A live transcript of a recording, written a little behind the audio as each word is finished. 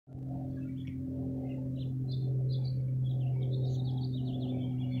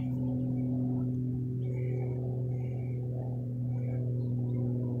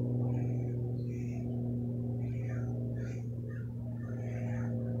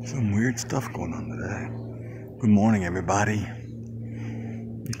Some weird stuff going on today. Good morning, everybody.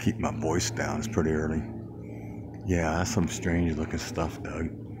 You keep my voice down. It's pretty early. Yeah, that's some strange looking stuff, Doug.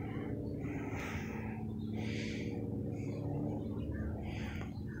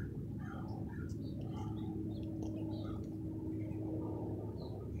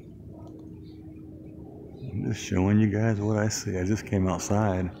 I'm just showing you guys what I see. I just came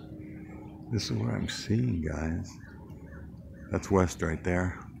outside. This is what I'm seeing, guys. That's west right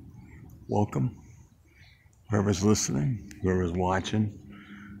there. Welcome. Whoever's listening, whoever's watching,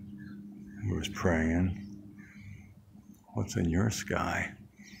 whoever's praying. What's in your sky?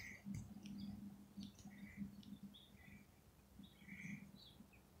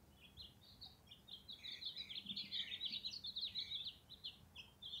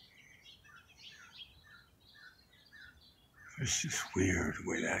 It's just weird the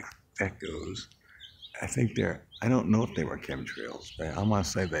way that goes. I don't know if they were chemtrails, but I'm gonna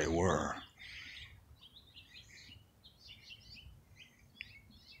say they were.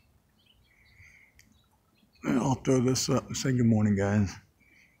 And I'll throw this up and say good morning, guys.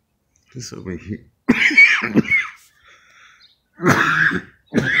 This over here.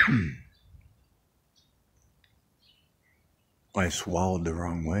 I swallowed the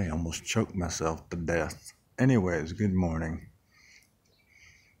wrong way. I almost choked myself to death. Anyways, good morning.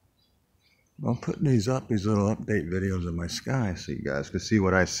 I'm putting these little update videos of my sky so you guys can see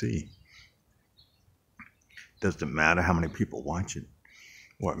what I see. Doesn't matter how many people watch it.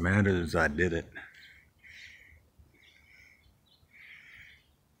 What matters is I did it.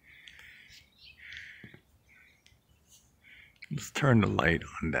 Let's turn the light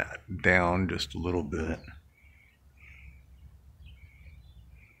on that down just a little bit.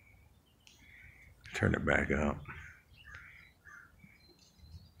 Turn it back up.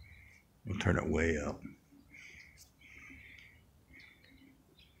 We'll turn it way up.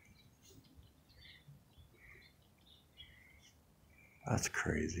 That's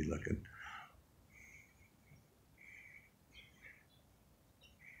crazy looking.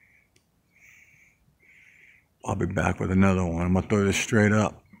 I'll be back with another one. I'm gonna throw this straight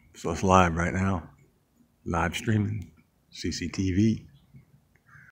up. So it's live right now. Live streaming, CCTV.